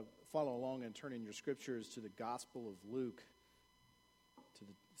Follow along and turn in your scriptures to the Gospel of Luke, to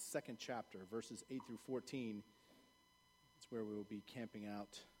the second chapter, verses 8 through 14. It's where we will be camping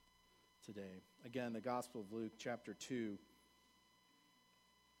out today. Again, the Gospel of Luke, chapter 2,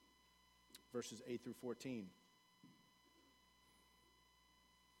 verses 8 through 14.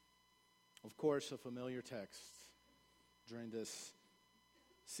 Of course, a familiar text during this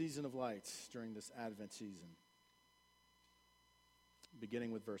season of lights, during this Advent season.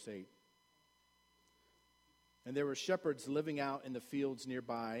 Beginning with verse 8. And there were shepherds living out in the fields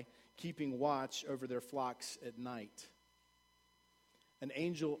nearby, keeping watch over their flocks at night. An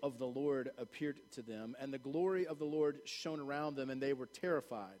angel of the Lord appeared to them, and the glory of the Lord shone around them, and they were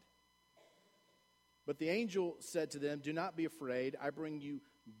terrified. But the angel said to them, "Do not be afraid. I bring you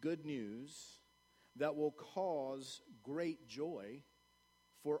good news that will cause great joy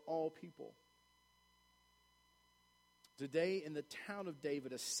for all people. Today in the town of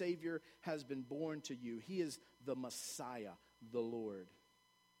David, a Savior has been born to you. He is the Messiah, the Lord.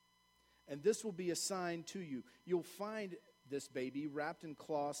 And this will be a sign to you. You'll find this baby wrapped in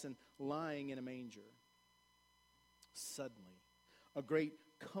cloths and lying in a manger." Suddenly, a great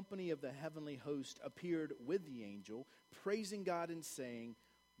company of the heavenly host appeared with the angel, praising God and saying,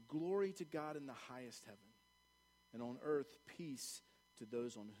 "Glory to God in the highest heaven, and on earth peace to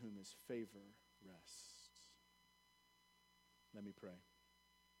those on whom his favor rests." Let me pray.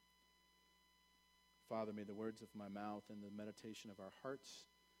 Father, may the words of my mouth and the meditation of our hearts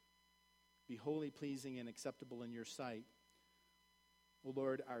be wholly pleasing and acceptable in your sight. O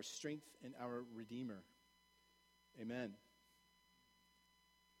Lord, our strength and our Redeemer. Amen.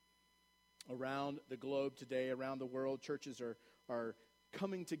 Around the globe today, around the world, churches are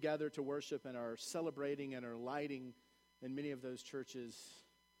coming together to worship and are celebrating and are lighting, in many of those churches,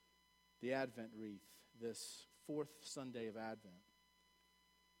 the Advent wreath, this fourth Sunday of Advent.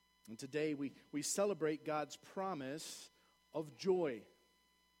 And today we celebrate God's promise of joy,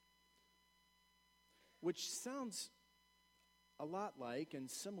 which sounds a lot like and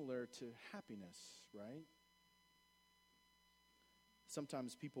similar to happiness, right?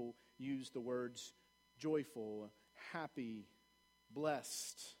 Sometimes people use the words joyful, happy,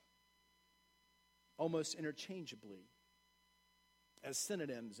 blessed, almost interchangeably, as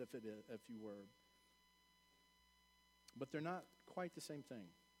synonyms, if you were. But they're not quite the same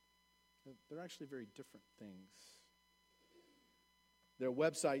thing. They're actually very different things. There are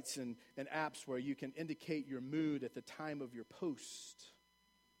websites and apps where you can indicate your mood at the time of your post.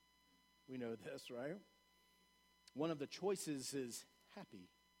 We know this, right? One of the choices is happy.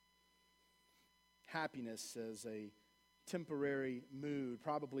 Happiness as a temporary mood,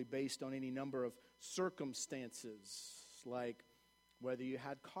 probably based on any number of circumstances, like whether you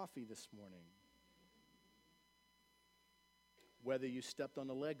had coffee this morning, whether you stepped on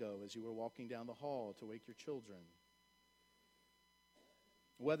a Lego as you were walking down the hall to wake your children,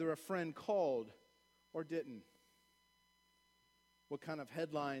 whether a friend called or didn't, what kind of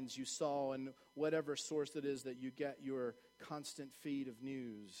headlines you saw, and whatever source it is that you get your constant feed of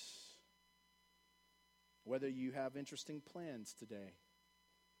news, whether you have interesting plans today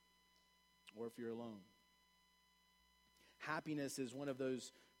or if you're alone. Happiness is one of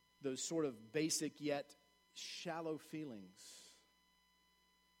those sort of basic yet shallow feelings.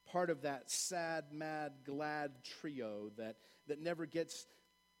 Part of that sad, mad, glad trio that never gets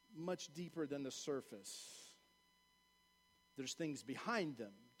much deeper than the surface. There's things behind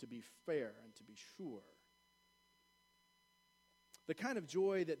them, to be fair and to be sure. The kind of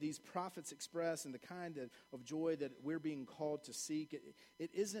joy that these prophets express and the kind of joy that we're being called to seek,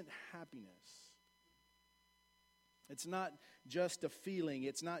 it isn't happiness. It's not just a feeling.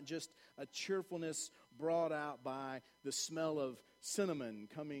 It's not just a cheerfulness brought out by the smell of cinnamon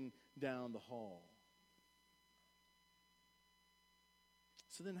coming down the hall.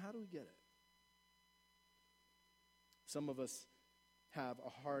 So then how do we get it? Some of us have a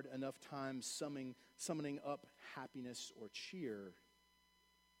hard enough time summoning up happiness or cheer,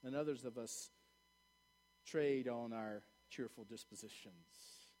 and others of us trade on our cheerful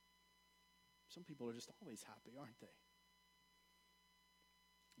dispositions. Some people are just always happy, aren't they?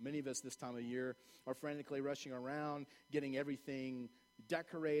 Many of us this time of year are frantically rushing around, getting everything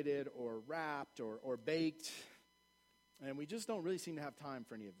decorated or wrapped or baked, and we just don't really seem to have time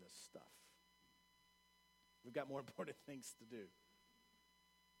for any of this stuff. We've got more important things to do.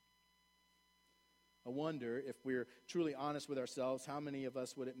 I wonder, if we're truly honest with ourselves, how many of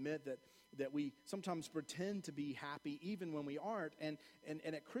us would admit that we sometimes pretend to be happy even when we aren't, and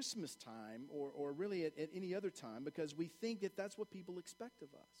at Christmas time or really at any other time, because we think that that's what people expect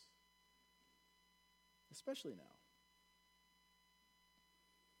of us, especially now.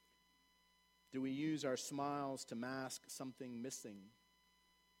 Do we use our smiles to mask something missing,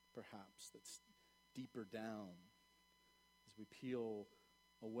 perhaps, that's deeper down as we peel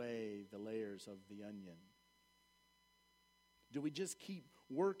away the layers of the onion? Do we just keep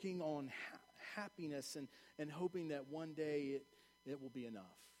working on happiness and hoping that one day it will be enough?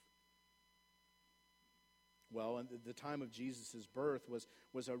 Well, and the time of Jesus' birth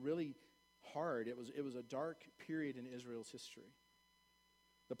was a really hard, it was a dark period in Israel's history.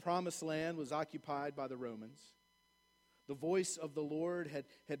 The promised land was occupied by the Romans. The voice of the Lord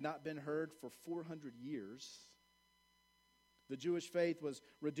had not been heard for 400 years. The Jewish faith was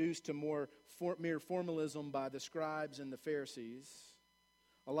reduced to mere formalism by the scribes and the Pharisees.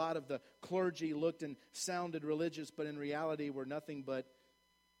 A lot of the clergy looked and sounded religious, but in reality were nothing but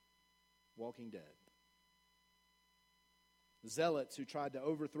walking dead. Zealots who tried to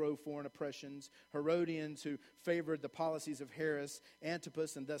overthrow foreign oppressions, Herodians who favored the policies of Herod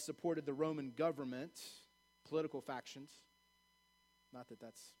Antipas and thus supported the Roman government, political factions. Not that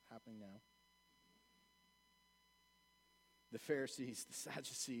that's happening now. The Pharisees, the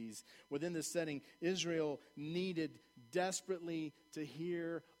Sadducees. Within this setting, Israel needed desperately to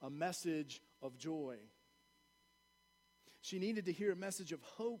hear a message of joy. She needed to hear a message of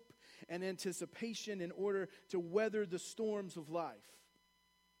hope and anticipation in order to weather the storms of life.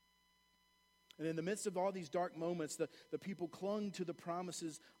 And in the midst of all these dark moments, the people clung to the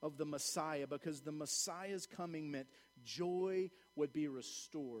promises of the Messiah, because the Messiah's coming meant joy would be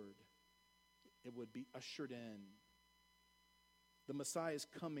restored. It would be ushered in. The Messiah's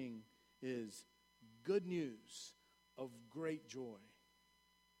coming is good news of great joy.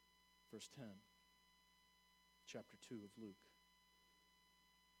 Verse 10, chapter 2 of Luke.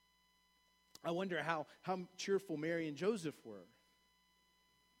 I wonder how cheerful Mary and Joseph were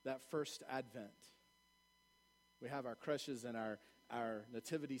that first Advent. We have our creches and our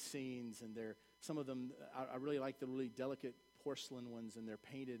nativity scenes, and some of them, I really like the really delicate porcelain ones, and they're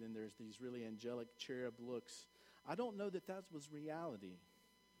painted, and there's these really angelic cherub looks. I don't know that was reality.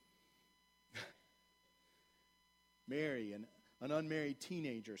 Mary, an unmarried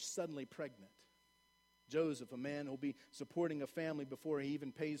teenager, suddenly pregnant. Joseph, a man who'll be supporting a family before he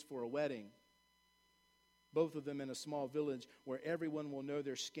even pays for a wedding. Both of them in a small village where everyone will know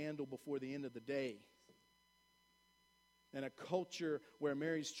their scandal before the end of the day. And a culture where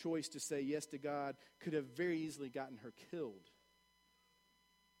Mary's choice to say yes to God could have very easily gotten her killed.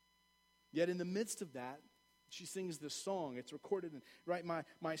 Yet in the midst of that, she sings this song. It's recorded in, right?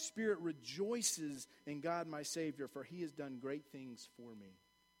 My spirit rejoices in God my Savior, for he has done great things for me.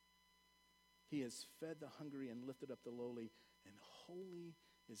 He has fed the hungry and lifted up the lowly, and holy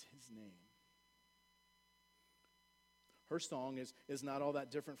is his name. Her song is not all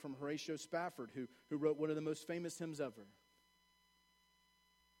that different from Horatio Spafford, who wrote one of the most famous hymns ever.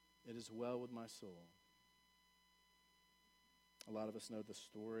 It is well with my soul. A lot of us know the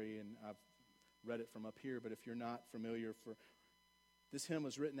story, and I've read it from up here, but if you're not familiar, this hymn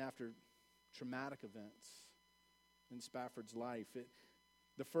was written after traumatic events in Spafford's life.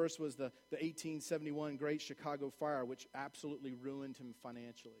 The first was the 1871 Great Chicago Fire, which absolutely ruined him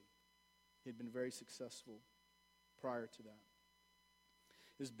financially. He had been very successful prior to that.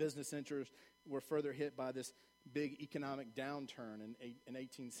 His business interests were further hit by this big economic downturn in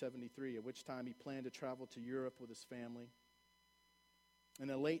 1873, at which time he planned to travel to Europe with his family. In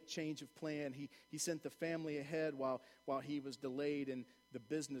a late change of plan, he sent the family ahead while he was delayed in the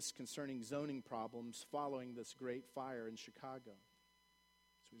business concerning zoning problems following this great fire in Chicago.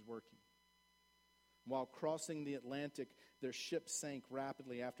 So he's working. While crossing the Atlantic, their ship sank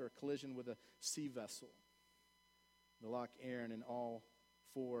rapidly after a collision with a sea vessel. The Loch Erin, and all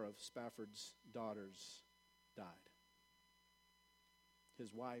 4 of Spafford's daughters died.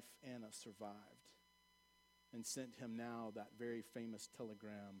 His wife, Anna, survived and sent him now that very famous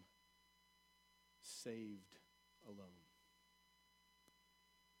telegram, saved alone.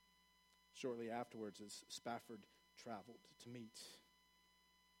 Shortly afterwards, as Spafford traveled to meet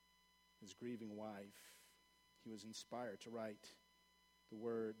his grieving wife, he was inspired to write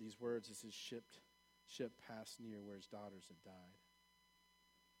these words as his ship passed near where his daughters had died.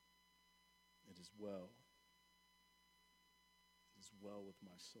 It is well. It is well with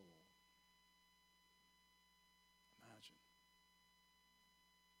my soul. Imagine.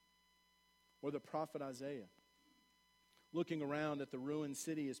 Or the prophet Isaiah, looking around at the ruined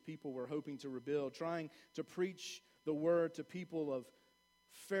city as people were hoping to rebuild, trying to preach the word to people of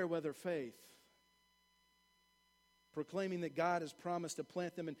fair weather faith, proclaiming that God has promised to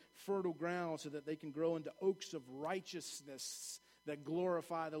plant them in fertile ground so that they can grow into oaks of righteousness that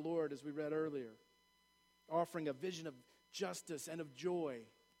glorify the Lord, as we read earlier, offering a vision of justice and of joy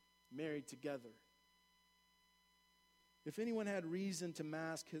married together. If anyone had reason to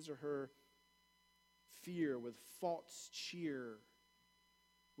mask his or her fear with false cheer,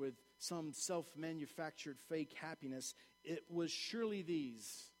 with some self-manufactured fake happiness, it was surely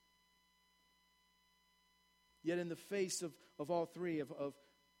these. Yet in the face of all three, of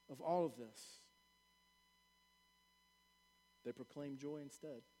all of this, they proclaim joy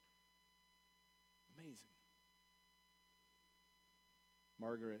instead. Amazing.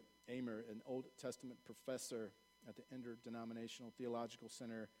 Margaret Amer, an Old Testament professor at the Interdenominational Theological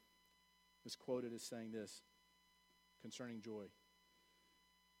Center, is quoted as saying this concerning joy.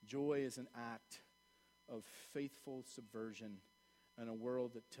 Joy is an act of faithful subversion in a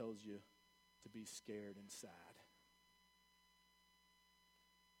world that tells you to be scared and sad.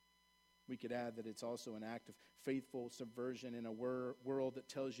 We could add that it's also an act of faithful subversion in a world that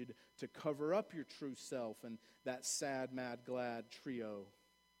tells you to cover up your true self and that sad, mad, glad trio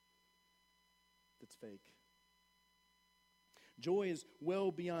that's fake. Joy is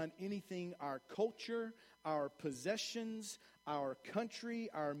well beyond anything our culture, our possessions, our country,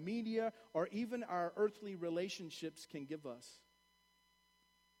 our media, or even our earthly relationships can give us.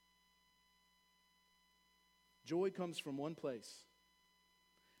 Joy comes from one place,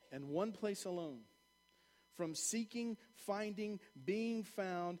 and one place alone. From seeking, finding, being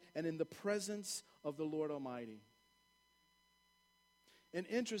found, and in the presence of the Lord Almighty. And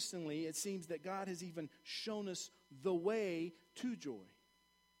interestingly, it seems that God has even shown us the way to joy.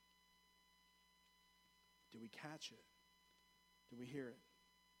 Do we catch it? Do we hear it?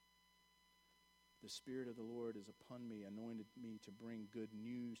 The Spirit of the Lord is upon me, anointed me to bring good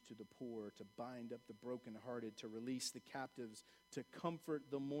news to the poor, to bind up the brokenhearted, to release the captives, to comfort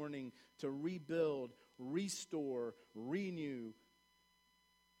the mourning, to rebuild, restore, renew.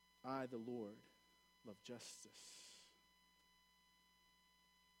 I, the Lord, love justice.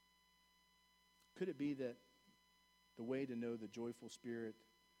 Could it be that the way to know the joyful spirit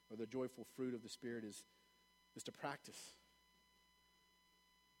or the joyful fruit of the Spirit is to practice?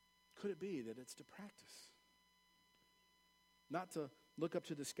 Could it be that it's to practice? Not to look up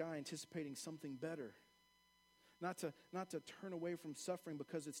to the sky anticipating something better. Not to turn away from suffering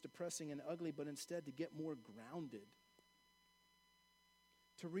because it's depressing and ugly, but instead to get more grounded.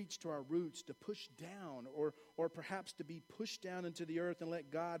 To reach to our roots, to push down, or perhaps to be pushed down into the earth and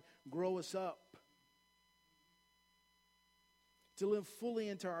let God grow us up. To live fully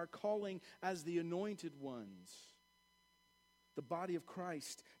into our calling as the anointed ones. The body of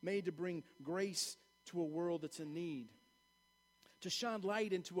Christ, made to bring grace to a world that's in need. To shine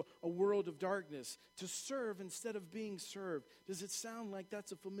light into a world of darkness. To serve instead of being served. Does it sound like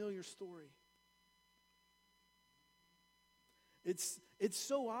that's a familiar story? It's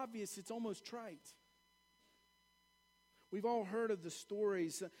so obvious, it's almost trite. We've all heard of the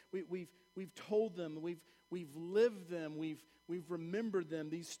stories. We've told them. We've lived them. We've remembered them.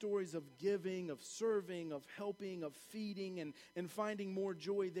 These stories of giving, of serving, of helping, of feeding, and finding more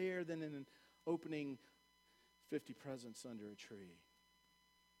joy there than in opening 50 presents under a tree.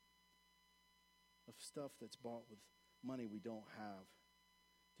 Of stuff that's bought with money we don't have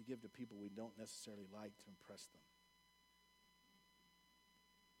to give to people we don't necessarily like to impress them.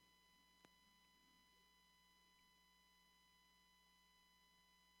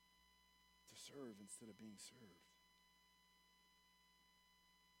 To serve instead of being served.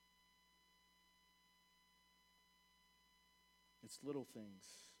 It's little things.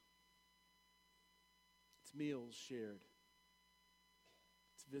 It's meals shared.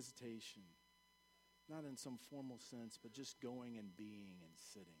 It's visitation. Not in some formal sense, but just going and being and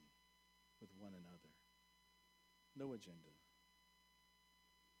sitting with one another. No agenda.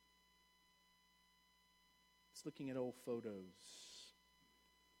 It's looking at old photos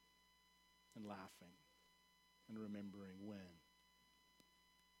and laughing and remembering when.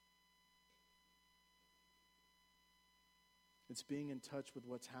 It's being in touch with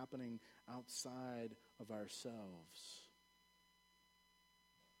what's happening outside of ourselves.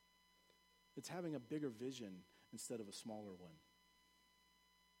 It's having a bigger vision instead of a smaller one.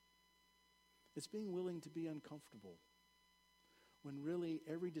 It's being willing to be uncomfortable. When really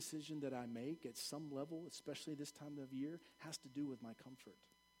every decision that I make at some level, especially this time of year, has to do with my comfort.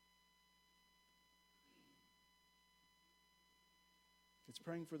 It's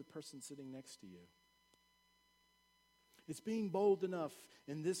praying for the person sitting next to you. It's being bold enough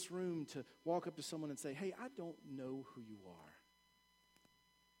in this room to walk up to someone and say, hey, I don't know who you are.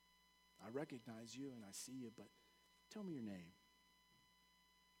 I recognize you and I see you, but tell me your name.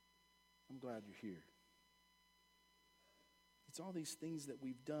 I'm glad you're here. It's all these things that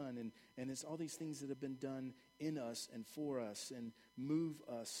we've done, and it's all these things that have been done in us and for us and move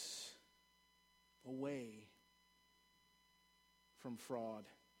us away from fraud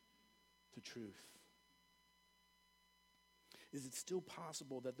to truth. Is it still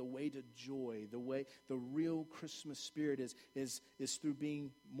possible that the way to joy, the real Christmas spirit is through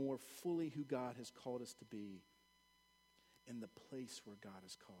being more fully who God has called us to be in the place where God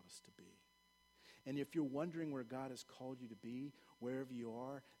has called us to be? And if you're wondering where God has called you to be, wherever you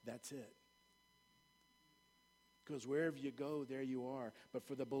are, that's it. Because wherever you go, there you are. But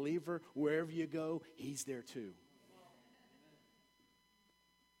for the believer, wherever you go, he's there too.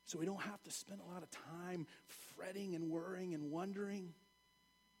 So we don't have to spend a lot of time fretting and worrying and wondering.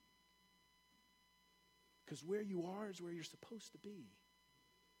 Because where you are is where you're supposed to be.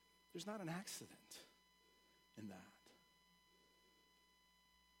 There's not an accident in that.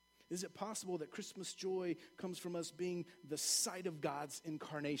 Is it possible that Christmas joy comes from us being the sight of God's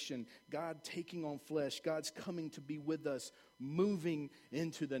incarnation, God taking on flesh, God's coming to be with us, moving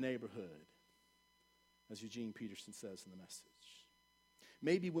into the neighborhood, as Eugene Peterson says in the Message?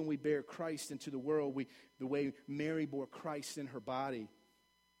 Maybe when we bear Christ into the world, the way Mary bore Christ in her body,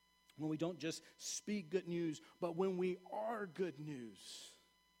 when we don't just speak good news, but when we are good news,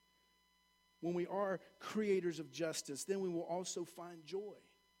 when we are creators of justice, then we will also find joy.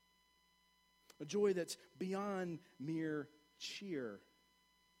 A joy that's beyond mere cheer.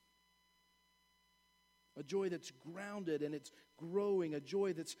 A joy that's grounded and it's growing. A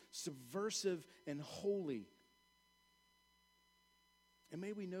joy that's subversive and holy. And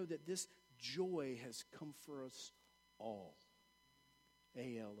may we know that this joy has come for us all.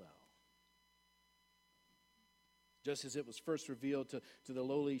 A-L-L. Just as it was first revealed to the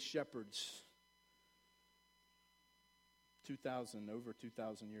lowly shepherds over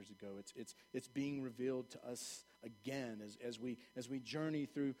 2,000 years ago, it's being revealed to us again as we journey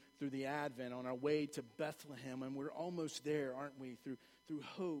through the Advent on our way to Bethlehem, and we're almost there, aren't we? Through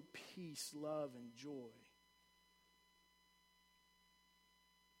hope, peace, love, and joy.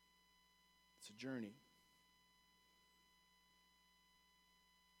 It's a journey.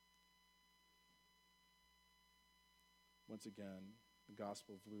 Once again, the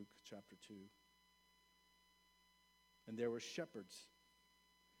Gospel of Luke, chapter 2. And there were shepherds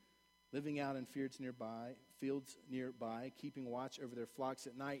living out in fields nearby, keeping watch over their flocks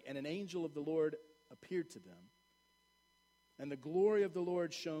at night. And an angel of the Lord appeared to them. And the glory of the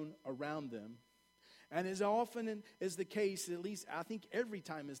Lord shone around them. And as often is the case, at least I think every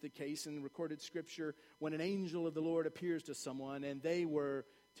time is the case in recorded Scripture, when an angel of the Lord appears to someone, and they were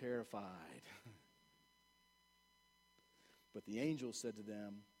terrified. But the angel said to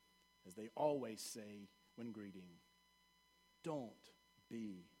them, as they always say when greeting, "Don't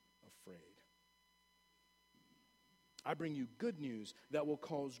be afraid. I bring you good news that will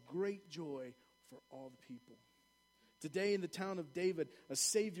cause great joy for all the people. Today in the town of David, a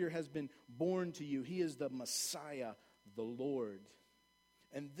Savior has been born to you. He is the Messiah, the Lord.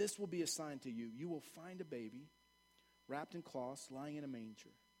 And this will be a sign to you. You will find a baby wrapped in cloths, lying in a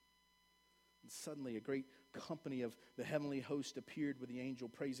manger." And suddenly a great company of the heavenly host appeared with the angel,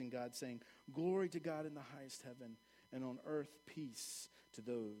 praising God, saying, "Glory to God in the highest heaven, and on earth peace to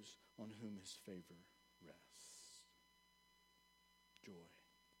those on whom his favor rests." Joy.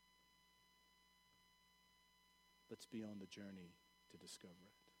 Let's be on the journey to discover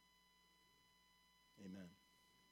it. Amen.